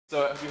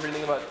So have you heard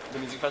anything about the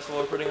music festival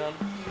we're putting on? No,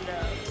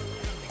 I don't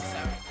think so.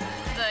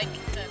 Like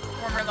the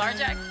former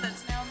large act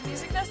that's now in the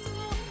music festival?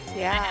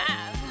 Yeah. I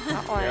have.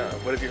 That one. Yeah.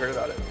 What have you heard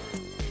about it?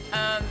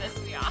 This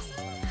would be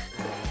awesome.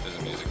 There's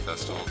a music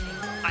festival.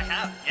 I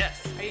have,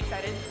 yes. Are you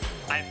excited?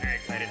 I'm very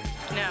excited.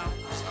 No.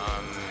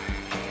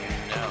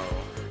 No.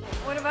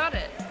 What about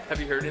it? Have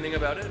you heard anything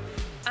about it?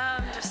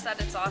 Just that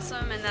it's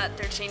awesome and that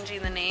they're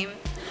changing the name.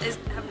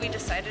 Have we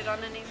decided on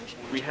a name change?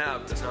 We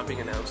have. It's not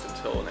being announced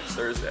until next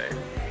Thursday.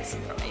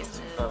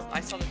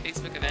 I saw the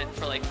Facebook event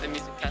for like the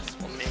music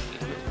festival name.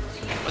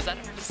 Was that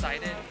ever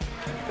decided?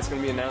 It's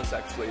going to be announced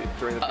actually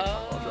during the Ping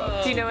Pong Ball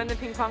Drop. Do you know when the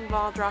ping pong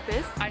ball drop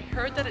is? I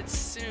heard that it's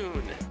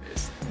soon.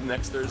 It's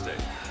next Thursday,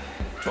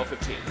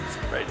 12:15. It's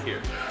right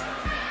here.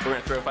 We're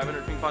going to throw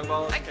 500 ping pong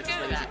balls. I could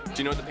go to that. Do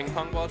you know what the ping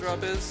pong ball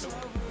drop is?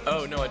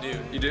 Oh, no, I do.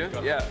 You do?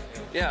 Yeah.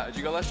 Yeah. Did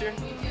you go last year?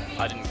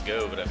 I didn't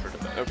go, but I've heard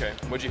about it. Okay.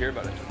 What'd you hear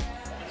about it?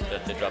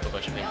 That they drop a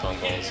bunch of ping pong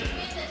balls and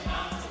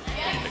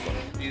pick one.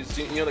 Do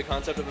you know the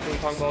concept of a ping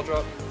pong ball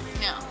drop?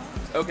 No.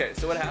 Okay,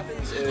 so what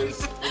happens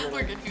is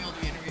We're good people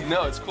to be interviewed.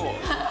 no, it's cool.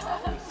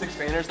 6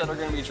 banners that are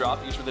going to be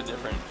dropped, each with a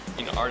different,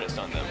 artist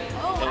on them.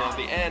 And at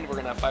the end, we're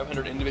going to have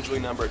 500 individually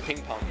numbered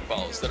ping pong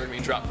balls that are going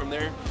to be dropped from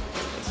there.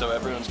 And so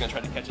everyone's going to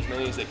try to catch as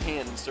many as they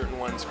can, and certain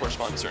ones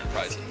correspond to certain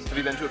prizes. Have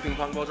you been to a ping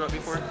pong ball drop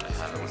before? I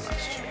had one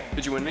last year.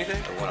 Did you win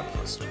anything? I won a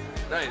poster.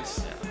 Nice.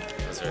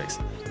 Yeah, I was very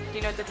excited. Do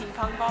you know what the ping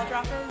pong ball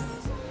drop is?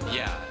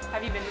 Yeah,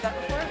 Have you been to that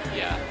before?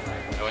 yeah.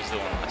 I went to the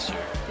one last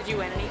year. Did you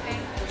win anything?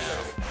 No.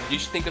 You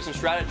should think of some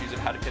strategies of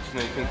how to catch as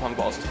many ping pong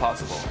balls as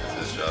possible.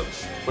 This job.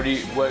 What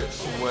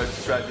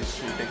strategies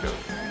should you think of?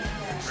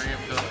 Bring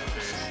up the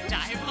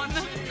Dive on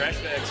them? trash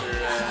bags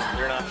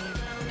are an option.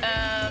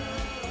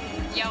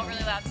 Yell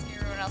really loud, scare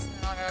everyone else, and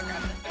then I'll go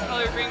grab it. I'd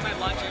probably bring my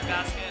laundry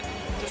basket,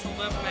 just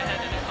lift my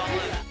head in it all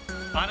in.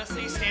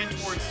 Honestly, stand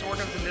towards sort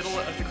of the middle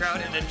of the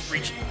crowd and then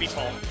be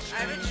tall. I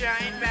have a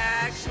giant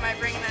bag, so I might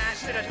bring that,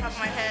 put it on top of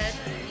my head.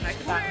 I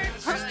could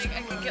Or like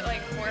I could get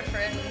like 4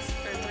 friends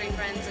or 3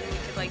 friends, and we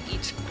could like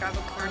each grab a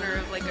corner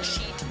of like a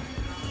sheet.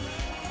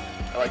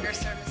 I like Our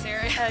service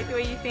area. I like the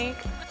way you think.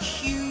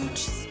 Huge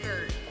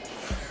skirt.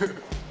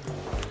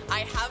 I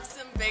have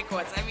some big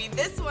ones. I mean,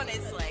 this one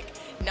is like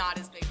not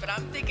as big, but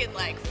I'm thinking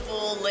like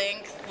full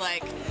length,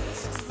 like,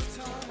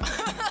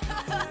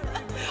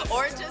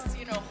 or just,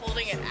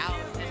 holding it out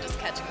and just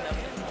catching them.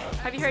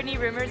 Have you heard any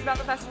rumors about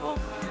the festival?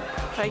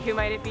 Like who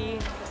might it be?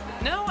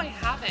 No, I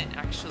haven't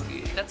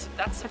actually. That's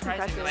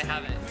surprising that I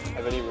haven't.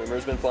 Have any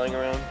rumors been flying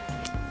around?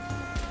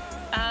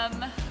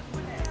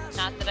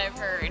 Not that I've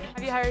heard.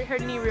 Have you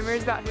heard any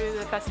rumors about who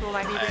the festival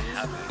might be I bringing?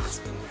 haven't. It's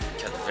been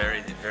kept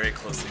very, very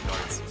closely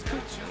guarded since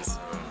and so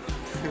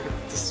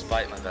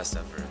despite my best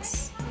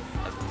efforts,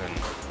 I've been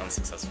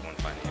unsuccessful in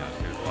finding out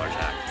who the large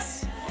act